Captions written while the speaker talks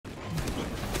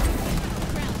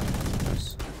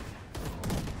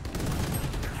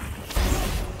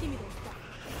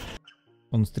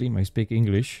On stream I speak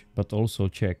English, but also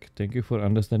Czech. Thank you for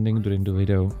understanding during the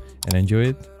video and enjoy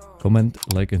it. Comment,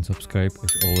 like and subscribe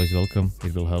is always welcome.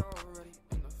 It will help.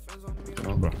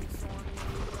 Oh, bro.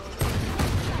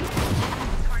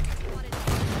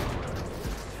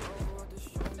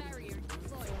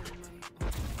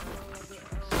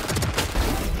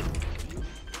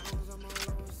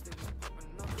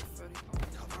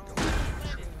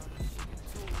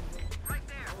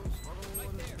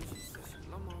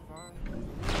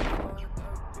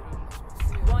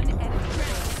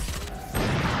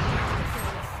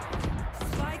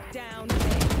 Down.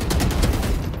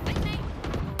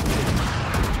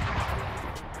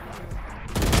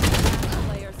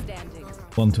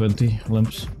 120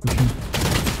 lamps pushing.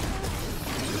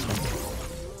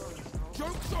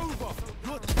 Joke's over.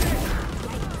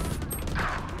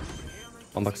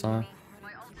 One back side.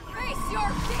 Face your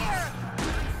fear.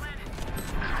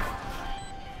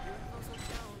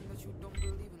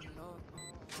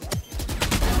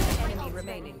 Enemy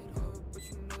remaining.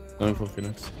 Going for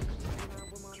Phoenix.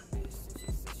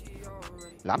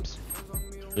 Lamps?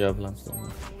 Yeah, I have lamps.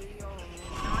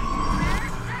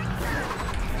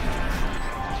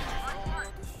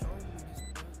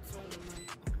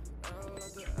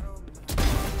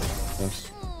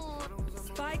 Yes.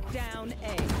 Spike down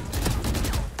A.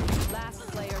 Last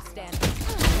player standing.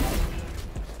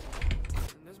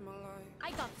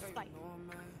 I got the spike.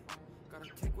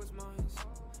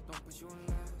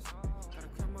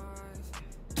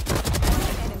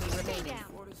 Enemy remaining.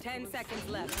 10 seconds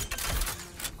left.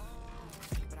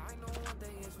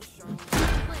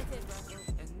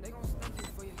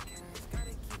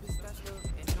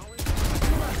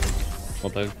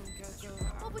 One back.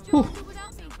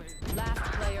 Last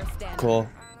player standing. Cool.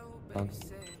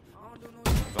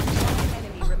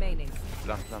 Enemy remaining.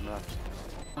 Lamp.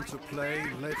 Want to play?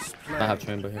 Let's play. I have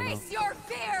chamber here now. Face your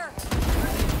fear.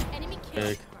 Enemy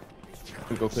Big.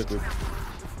 We go quick.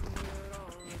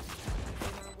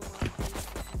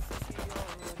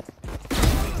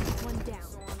 One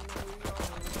down.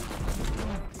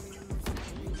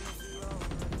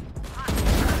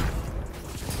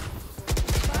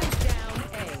 Spike down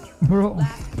A. Bro.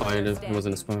 Oh, he was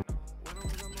in a spawn.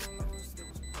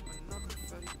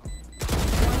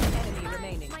 One enemy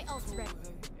remaining. My ult's ready.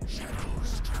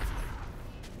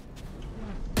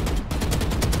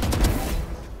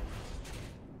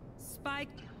 Spike.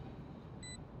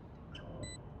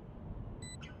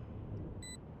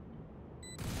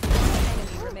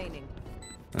 Enemy remaining.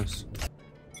 Nice.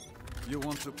 You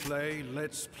want to play?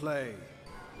 Let's play.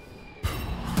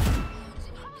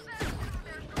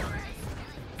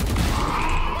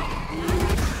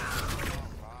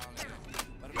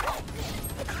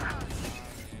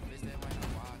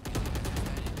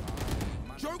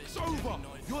 Joke's over.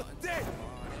 You're dead.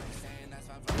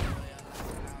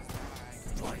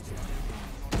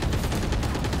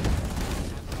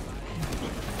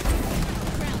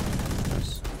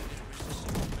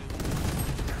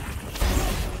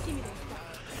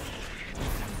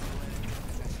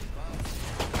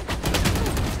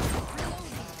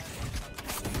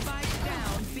 Spike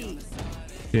down B.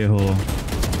 Jeho.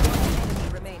 Enemy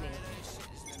remaining.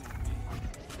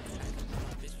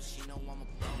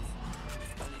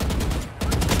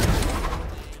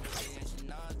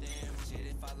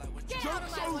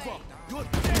 Joke's over. You're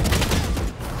dead.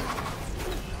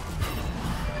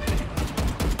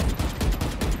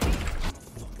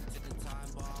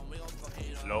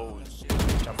 Loads.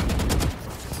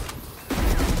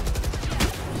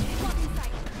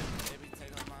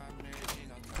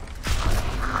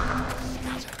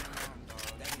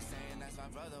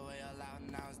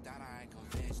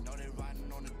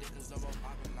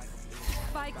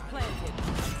 Spike planted.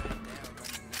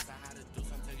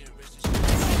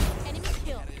 Enemy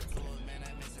kill.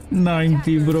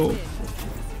 90 bro.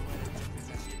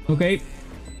 OK.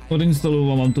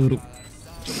 Odinstaluju, mám tu hru.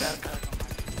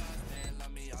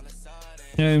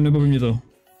 Nevím, nebaví mě to.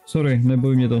 Sorry,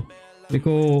 nebaví mě to.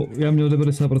 Jako, já měl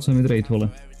 90% midrate, vole.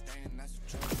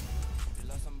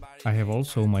 I have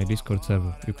also my Discord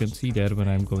server. You can see there when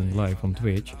I'm going live on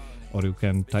Twitch, or you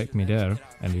can type me there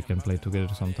and we can play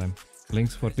together sometime.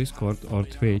 Links for Discord or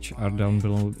Twitch are down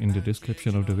below in the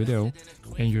description of the video.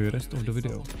 Enjoy the rest of the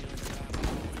video.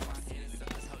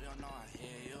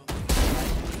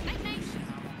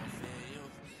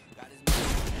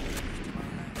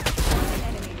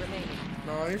 Enemy remaining.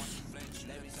 Nice.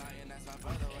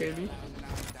 KB.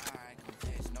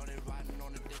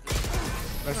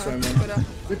 Nice try, man.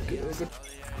 Good.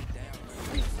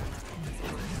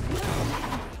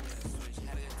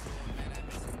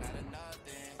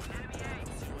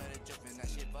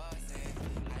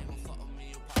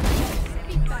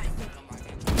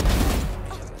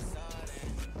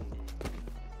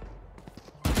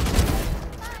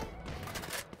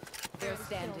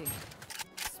 standing.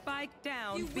 Spike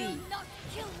down You B. will not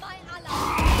kill my ally.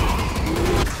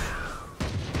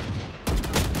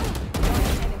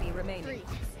 One enemy remaining.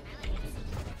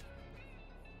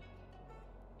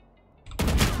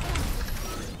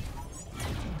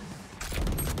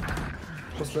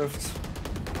 Was left.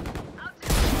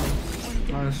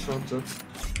 Nice shot, Jett.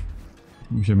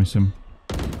 Můžeme sem.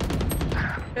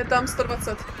 Je tam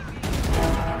 120.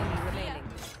 Enemy remaining.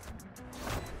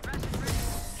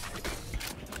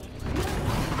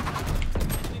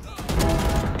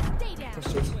 Stay down.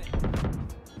 That's Jett.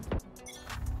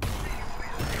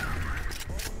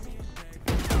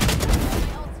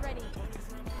 My ult's ready.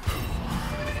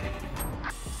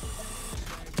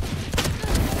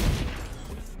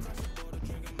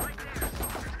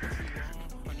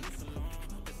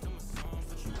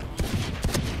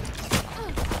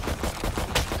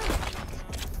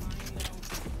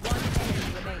 One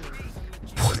enemy remaining.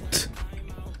 What?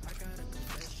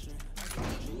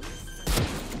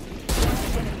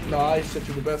 Nice, Jett,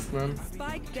 you're the best, man.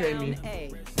 Spike Kill down me.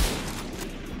 A.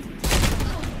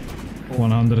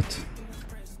 100.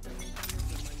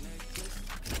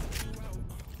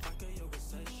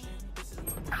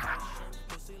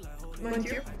 Mind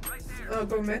you.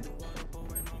 Go mid.